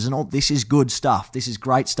services and all. This is good stuff. This is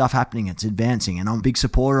great stuff happening. It's advancing, and I'm a big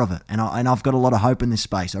supporter of it. And I've got a lot of hope in this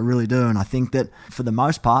space. I really do. And I think that for the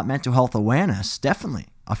most part, mental health awareness definitely,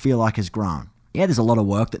 I feel like, has grown. Yeah, there's a lot of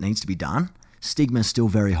work that needs to be done. Stigma is still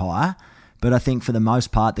very high. But I think for the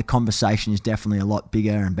most part, the conversation is definitely a lot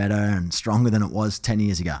bigger and better and stronger than it was 10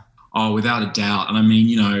 years ago. Oh, without a doubt.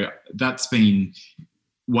 And that's been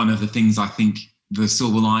one of the things I think the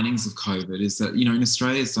silver linings of COVID is that, in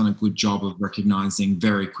Australia's done a good job of recognising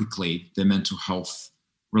very quickly their mental health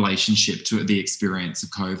relationship to the experience of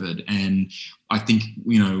COVID. And I think,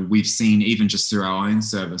 we've seen, even just through our own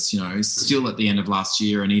service, still at the end of last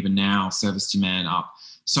year and even now, service demand up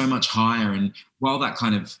so much higher. And while that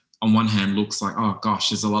kind of, on one hand, looks like, oh gosh,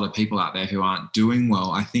 there's a lot of people out there who aren't doing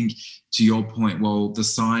well, I think, to your point, well, the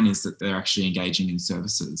sign is that they're actually engaging in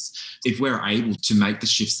services. If we're able to make the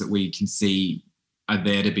shifts that we can see are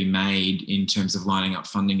there to be made in terms of lining up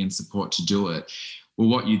funding and support to do it, well,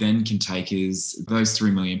 what you then can take is those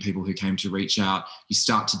 3 million people who came to ReachOut, you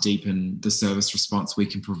start to deepen the service response we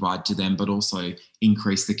can provide to them, but also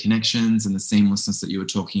increase the connections and the seamlessness that you were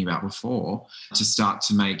talking about before, to start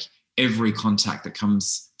to make every contact that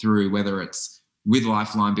comes through, whether it's with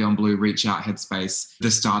Lifeline, Beyond Blue, ReachOut, Headspace,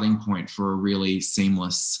 the starting point for a really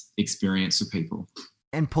seamless experience for people.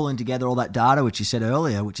 And pulling together all that data, which you said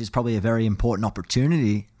earlier, which is probably a very important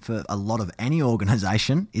opportunity for a lot of any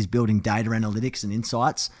organisation, is building data analytics and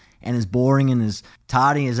insights. And as boring and as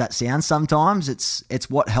tardy as that sounds sometimes, it's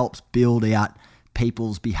what helps build out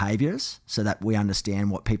people's behaviours so that we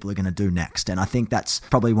understand what people are going to do next. And I think that's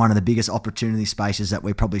probably one of the biggest opportunity spaces that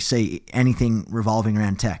we probably see, anything revolving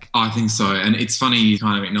around tech. I think so. And it's funny you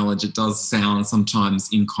kind of acknowledge it does sound sometimes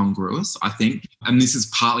incongruous, I think. And this is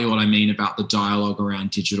partly what I mean about the dialogue around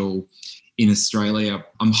digital in Australia.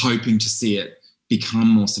 I'm hoping to see it become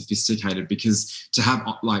more sophisticated, because to have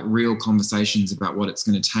real conversations about what it's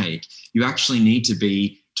going to take, you actually need to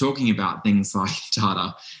be talking about things like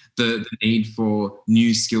data, the need for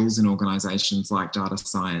new skills in organizations like data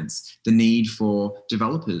science, the need for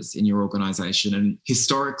developers in your organization. And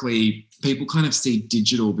historically, people kind of see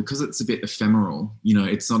digital, because it's a bit ephemeral,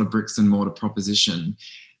 it's not a bricks and mortar proposition.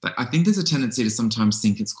 But I think there's a tendency to sometimes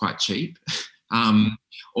think it's quite cheap,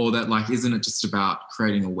 or that isn't it just about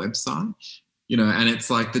creating a website? And it's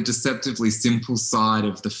like the deceptively simple side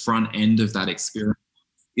of the front end of that experience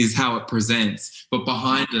is how it presents. But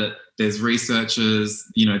behind it, there's researchers,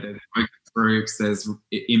 there's focus groups, there's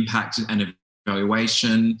impact and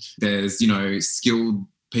evaluation, there's, skilled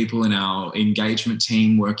people in our engagement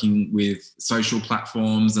team working with social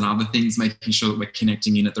platforms and other things, making sure that we're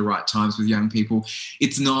connecting in at the right times with young people.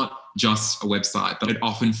 It's not just a website, but it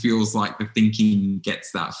often feels like the thinking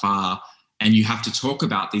gets that far. And you have to talk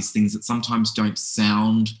about these things that sometimes don't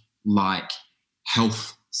sound like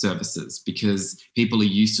health services, because people are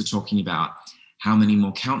used to talking about how many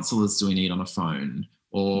more counsellors do we need on a phone,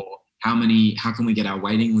 or how can we get our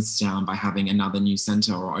waiting lists down by having another new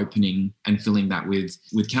centre or opening and filling that with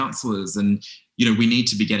counsellors. And, we need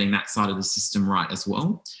to be getting that side of the system right as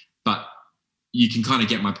well. But you can kind of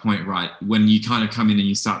get my point, right? When you kind of come in and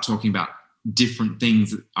you start talking about different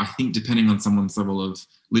things, I think depending on someone's level of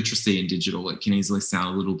literacy in digital, it can easily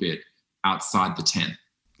sound a little bit outside the tent.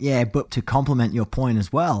 Yeah, but to complement your point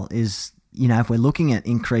as well is, if we're looking at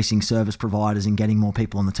increasing service providers and getting more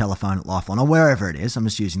people on the telephone at Lifeline or wherever it is, I'm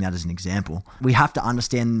just using that as an example, we have to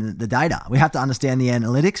understand the data. We have to understand the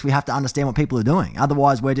analytics. We have to understand what people are doing.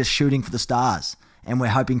 Otherwise, we're just shooting for the stars and we're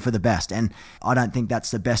hoping for the best. And I don't think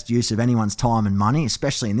that's the best use of anyone's time and money,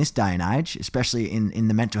 especially in this day and age, especially in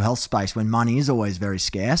the mental health space when money is always very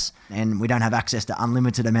scarce and we don't have access to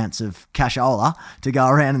unlimited amounts of cashola to go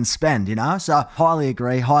around and spend, So highly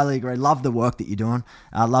agree. Love the work that you're doing.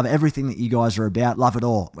 Love everything that you guys are about. Love it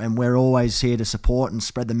all. And we're always here to support and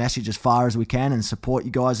spread the message as far as we can and support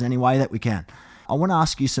you guys in any way that we can. I want to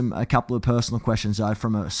ask you a couple of personal questions though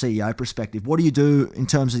from a CEO perspective. What do you do in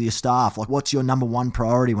terms of your staff? Like, what's your number one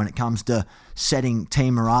priority when it comes to setting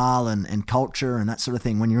team morale and culture and that sort of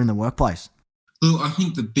thing when you're in the workplace? Well, I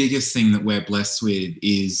think the biggest thing that we're blessed with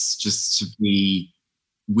is just to be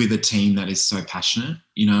with a team that is so passionate.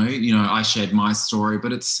 I shared my story,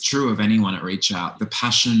 but it's true of anyone at ReachOut. The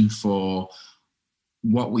passion for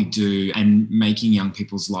what we do and making young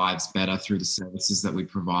people's lives better through the services that we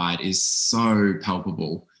provide is so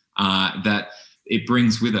palpable that it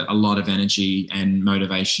brings with it a lot of energy and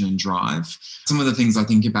motivation and drive. Some of the things I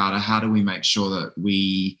think about are how do we make sure that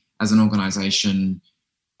we, as an organisation,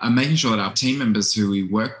 are making sure that our team members who we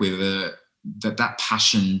work with, that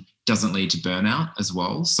passion doesn't lead to burnout as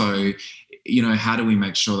well. So, how do we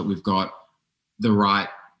make sure that we've got the right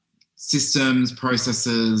systems,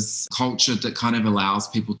 processes, culture that kind of allows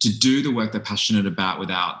people to do the work they're passionate about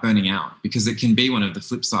without burning out? Because it can be one of the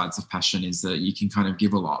flip sides of passion is that you can kind of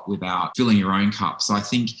give a lot without filling your own cup. So I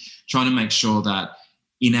think trying to make sure that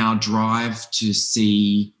in our drive to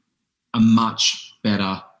see a much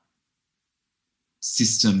better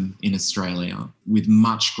system in Australia with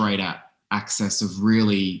much greater access of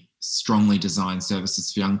really strongly designed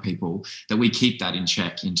services for young people, that we keep that in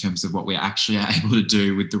check in terms of what we actually are able to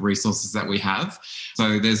do with the resources that we have.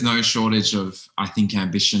 So there's no shortage of, I think,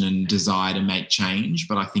 ambition and desire to make change,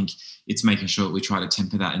 but I think it's making sure that we try to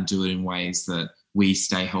temper that and do it in ways that we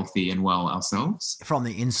stay healthy and well ourselves. From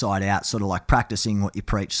the inside out, sort of like practicing what you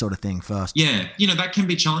preach sort of thing first. Yeah, that can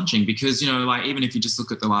be challenging because, even if you just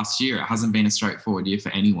look at the last year, it hasn't been a straightforward year for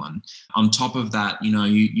anyone. On top of that,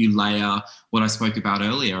 you layer what I spoke about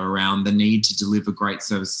earlier around the need to deliver great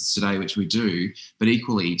services today, which we do, but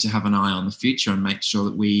equally to have an eye on the future and make sure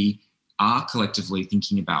that we are collectively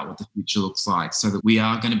thinking about what the future looks like so that we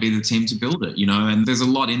are going to be the team to build it, and there's a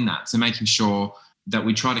lot in that. So making sure that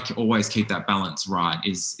we try to always keep that balance right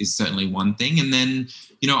is certainly one thing. And then,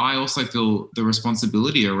 I also feel the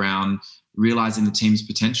responsibility around realizing the team's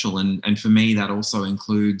potential. And for me, that also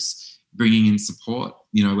includes bringing in support,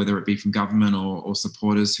 whether it be from government or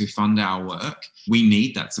supporters who fund our work. We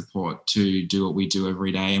need that support to do what we do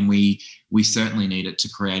every day. And we certainly need it to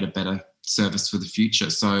create a better service for the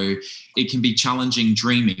future. So it can be challenging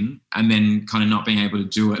dreaming and then kind of not being able to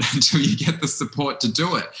do it until you get the support to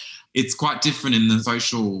do it. It's quite different in the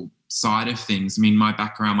social side of things. I mean, my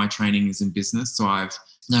background, my training is in business, so I've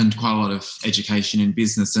learned quite a lot of education in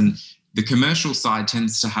business, and the commercial side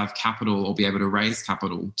tends to have capital or be able to raise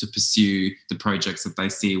capital to pursue the projects that they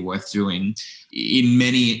see worth doing. In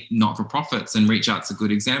many not-for-profits, and ReachOut's a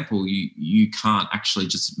good example, you can't actually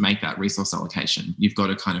just make that resource allocation. You've got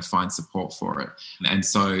to kind of find support for it. And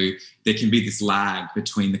so there can be this lag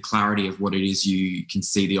between the clarity of what it is you can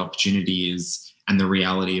see the opportunity is and the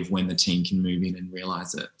reality of when the team can move in and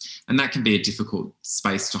realise it. And that can be a difficult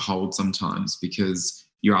space to hold sometimes because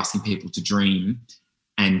you're asking people to dream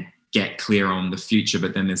and get clear on the future,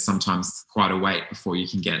 but then there's sometimes quite a wait before you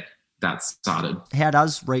can get that started. How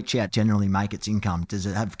does ReachOut generally make its income? Does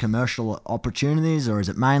it have commercial opportunities or is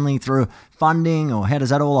it mainly through funding, or how does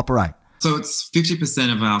that all operate? So it's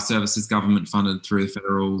 50% of our service is government funded through the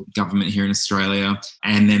federal government here in Australia,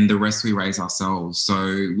 and then the rest we raise ourselves. So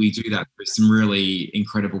we do that with some really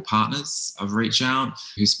incredible partners of ReachOut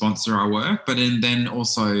who sponsor our work, but then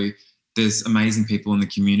also there's amazing people in the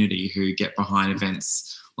community who get behind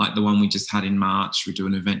events like the one we just had in March. We do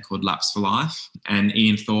an event called Laps for Life, and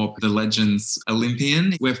Ian Thorpe, the Legends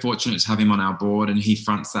Olympian, we're fortunate to have him on our board, and he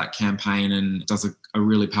fronts that campaign and does a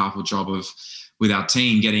really powerful job of with our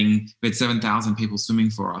team we had 7,000 people swimming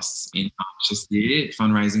for us in March this year,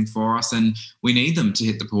 fundraising for us. And we need them to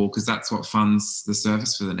hit the pool because that's what funds the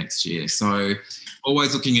service for the next year. So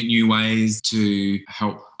always looking at new ways to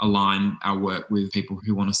help align our work with people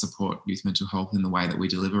who want to support youth mental health in the way that we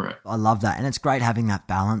deliver it. I love that. And it's great having that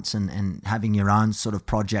balance and having your own sort of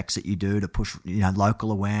projects that you do to push,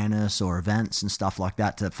 local awareness or events and stuff like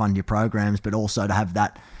that to fund your programs, but also to have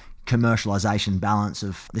that commercialization balance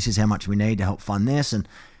of this is how much we need to help fund this and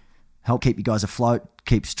help keep you guys afloat,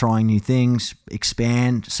 keeps trying new things,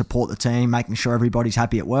 expand, support the team, making sure everybody's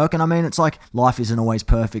happy at work. And I mean, it's like life isn't always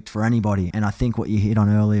perfect for anybody. And I think what you hit on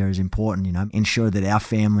earlier is important, ensure that our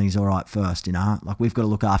family's all right first, like we've got to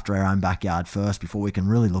look after our own backyard first before we can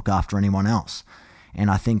really look after anyone else.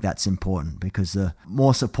 And I think that's important because the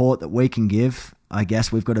more support that we can give, I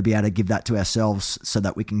guess we've got to be able to give that to ourselves so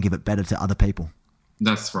that we can give it better to other people.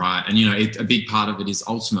 That's right. And, a big part of it is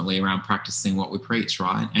ultimately around practicing what we preach,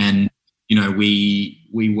 right? And,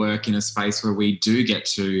 we work in a space where we do get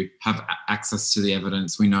to have access to the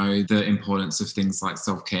evidence. We know the importance of things like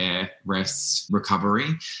self-care, rest, recovery.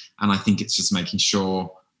 And I think it's just making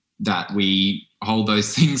sure that we hold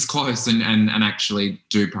those things close and actually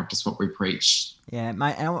do practice what we preach. Yeah,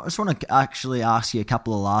 mate. And I just want to actually ask you a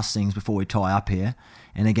couple of last things before we tie up here.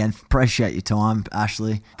 And again, appreciate your time,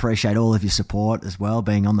 Ashley. Appreciate all of your support as well,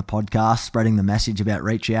 being on the podcast, spreading the message about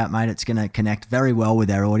Reach Out, mate. It's going to connect very well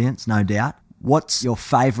with our audience, no doubt. What's your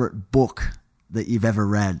favourite book that you've ever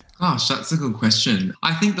read? Gosh, that's a good question.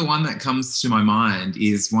 I think the one that comes to my mind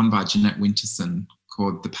is one by Jeanette Winterson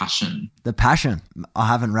called The Passion. The Passion. I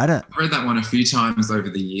haven't read it. I've read that one a few times over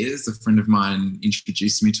the years. A friend of mine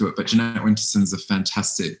introduced me to it, but Jeanette Winterson's a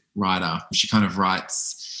fantastic writer. She kind of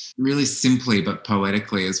writes really simply but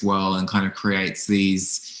poetically as well, and kind of creates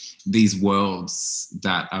these worlds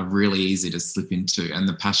that are really easy to slip into. And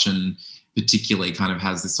The Passion particularly kind of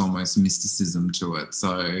has this almost mysticism to it.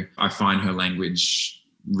 So I find her language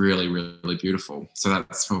really, really beautiful. So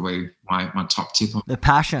that's probably my top tip. The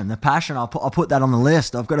Passion. I'll put that on the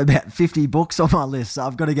list. I've got about 50 books on my list, so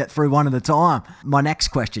I've got to get through one at a time. My next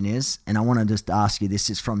question is, and I want to just ask you,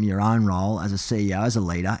 this is from your own role as a CEO, as a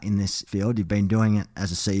leader in this field. You've been doing it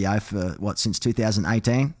as a CEO for since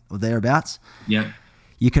 2018 or thereabouts? Yeah.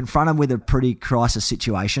 You're confronted with a pretty crisis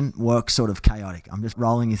situation, work's sort of chaotic. I'm just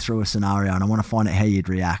rolling you through a scenario and I want to find out how you'd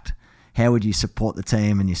react. How would you support the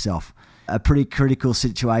team and yourself? A pretty critical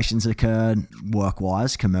situation's occurred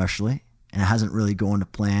work-wise, commercially, and it hasn't really gone to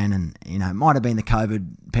plan. And, it might have been the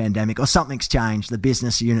COVID pandemic or something's changed. The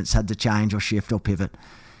business units had to change or shift or pivot.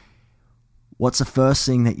 What's the first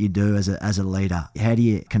thing that you do as a leader? How do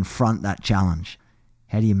you confront that challenge?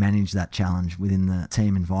 How do you manage that challenge within the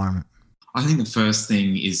team environment? I think the first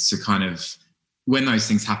thing is to kind of, when those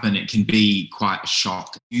things happen, it can be quite a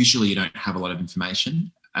shock. Usually you don't have a lot of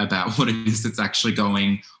information about what it is that's actually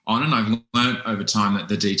going on. And I've learned over time that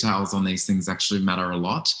the details on these things actually matter a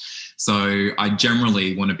lot. So I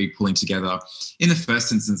generally want to be pulling together, in the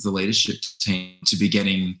first instance, the leadership team to be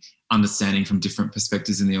getting understanding from different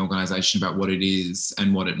perspectives in the organisation about what it is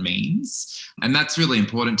and what it means. And that's really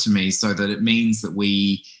important to me, so that it means that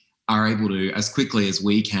we are able to, as quickly as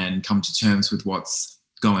we can, come to terms with what's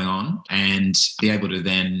going on and be able to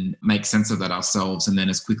then make sense of that ourselves, and then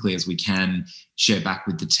as quickly as we can share back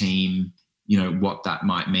with the team, what that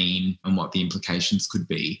might mean and what the implications could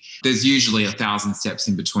be. There's usually 1,000 steps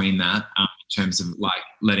in between that, in terms of like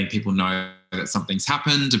letting people know that something's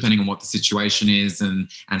happened, depending on what the situation is and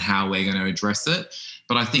how we're going to address it.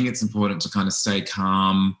 But I think it's important to kind of stay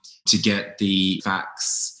calm, to get the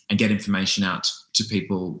facts and get information out to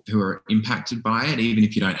people who are impacted by it, even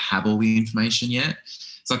if you don't have all the information yet.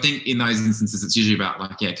 So I think in those instances, it's usually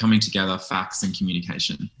about coming together, facts and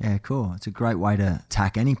communication. Yeah, cool. It's a great way to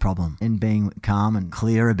attack any problem, and being calm and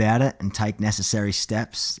clear about it and take necessary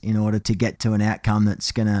steps in order to get to an outcome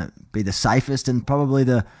that's going to be the safest and probably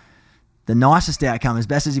the nicest outcome as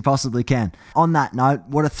best as you possibly can. On that note,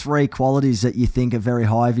 what are 3 qualities that you think are very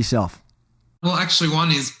high of yourself? Well, actually,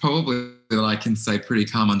 one is probably that I can stay pretty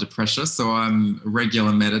calm under pressure. So I'm a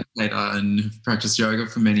regular meditator and have practiced yoga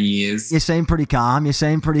for many years. You seem pretty calm. You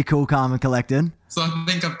seem pretty cool, calm and collected. So I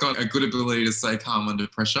think I've got a good ability to stay calm under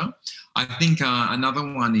pressure. I think another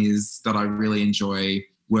one is that I really enjoy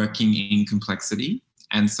working in complexity.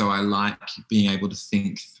 And so I like being able to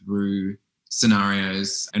think through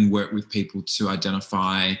scenarios and work with people to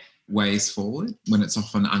identify ways forward when it's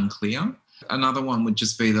often unclear. Another one would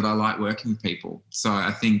just be that I like working with people. So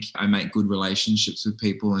I think I make good relationships with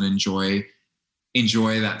people and enjoy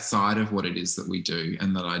that side of what it is that we do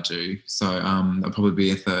and that I do. So that'll probably be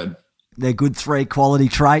a third. They're good 3 quality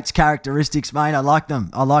traits, characteristics, mate. I like them.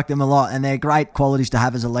 I like them a lot. And they're great qualities to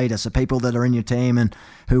have as a leader. So people that are in your team and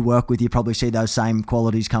who work with you probably see those same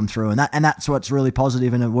qualities come through. And that's what's really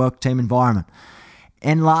positive in a work team environment.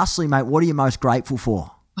 And lastly, mate, what are you most grateful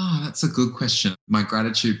for? Oh, that's a good question. My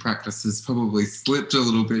gratitude practice has probably slipped a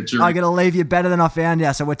little bit during... I'm going to leave you better than I found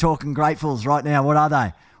you. So we're talking gratefuls right now. What are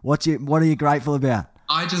they? What are you grateful about?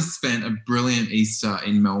 I just spent a brilliant Easter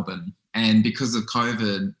in Melbourne. And because of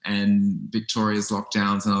COVID and Victoria's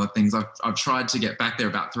lockdowns and other things, I've tried to get back there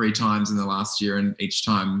about 3 times in the last year, and each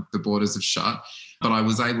time the borders have shut. But I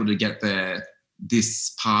was able to get there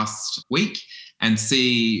this past week and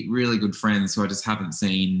see really good friends who I just haven't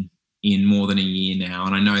seen in more than a year now.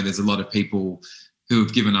 And I know there's a lot of people who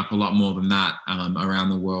have given up a lot more than that around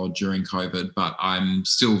the world during COVID, but I'm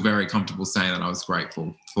still very comfortable saying that I was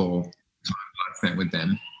grateful for the time that I spent with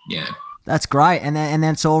them. Yeah. That's great. And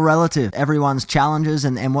that's all relative. Everyone's challenges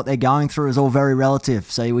and what they're going through is all very relative.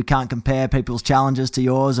 So we can't compare people's challenges to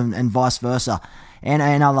yours and vice versa. And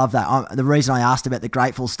I love that. The reason I asked about the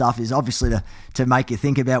grateful stuff is obviously to make you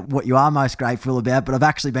think about what you are most grateful about. But I've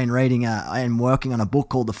actually been reading and working on a book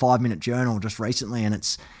called The 5-Minute Journal just recently, and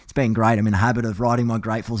it's been great. I'm in a habit of writing my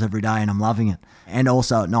gratefuls every day, and I'm loving it. And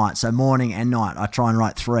also at night, so morning and night, I try and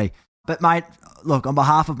write 3. But mate, look, on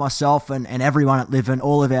behalf of myself and everyone at Livin,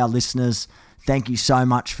 all of our listeners, thank you so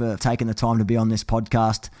much for taking the time to be on this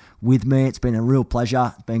podcast with me. It's been a real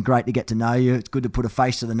pleasure. It's been great to get to know you. It's good to put a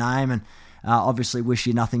face to the name, and obviously wish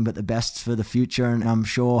you nothing but the best for the future. And I'm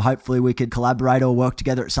sure hopefully we could collaborate or work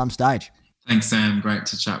together at some stage. Thanks, Sam. Great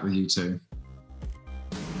to chat with you too.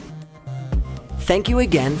 Thank you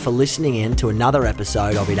again for listening in to another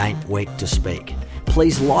episode of It Ain't Weak to Speak.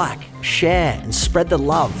 Please like, share, and spread the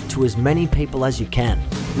love to as many people as you can.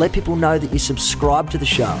 Let people know that you subscribe to the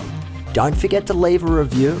show. Don't forget to leave a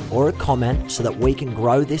review or a comment so that we can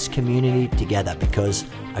grow this community together, because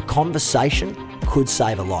a conversation could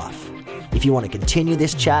save a life. If you want to continue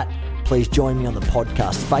this chat, please join me on the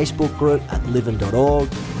podcast Facebook group at livin.org.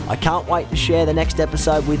 I can't wait to share the next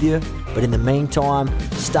episode with you, but in the meantime,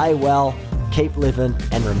 stay well, keep living,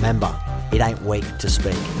 and remember, it ain't weak to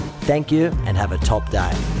speak. Thank you and have a top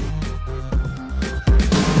day.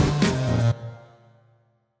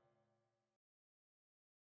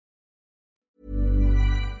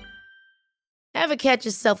 Ever catch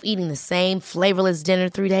yourself eating the same flavorless dinner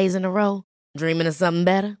 3 days in a row? Dreaming of something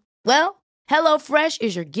better? Well, HelloFresh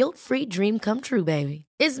is your guilt-free dream come true, baby.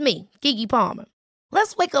 It's me, Keke Palmer.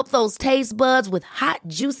 Let's wake up those taste buds with hot,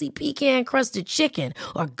 juicy pecan-crusted chicken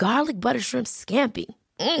or garlic butter shrimp scampi.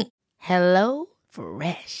 Hello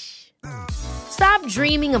Fresh. Stop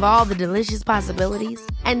dreaming of all the delicious possibilities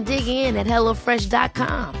and dig in at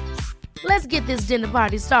HelloFresh.com. Let's get this dinner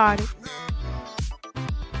party started.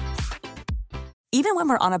 Even when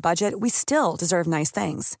we're on a budget, we still deserve nice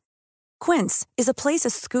things. Quince is a place to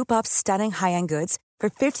scoop up stunning high-end goods for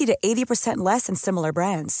 50 to 80% less than similar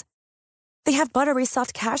brands. They have buttery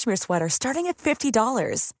soft cashmere sweaters starting at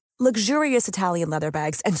 $50, luxurious Italian leather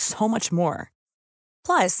bags, and so much more.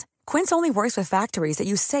 Plus, Quince only works with factories that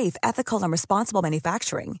use safe, ethical, and responsible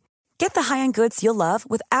manufacturing. Get the high-end goods you'll love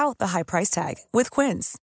without the high price tag with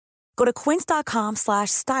Quince. Go to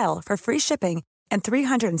quince.com/style for free shipping and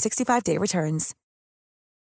 365-day returns.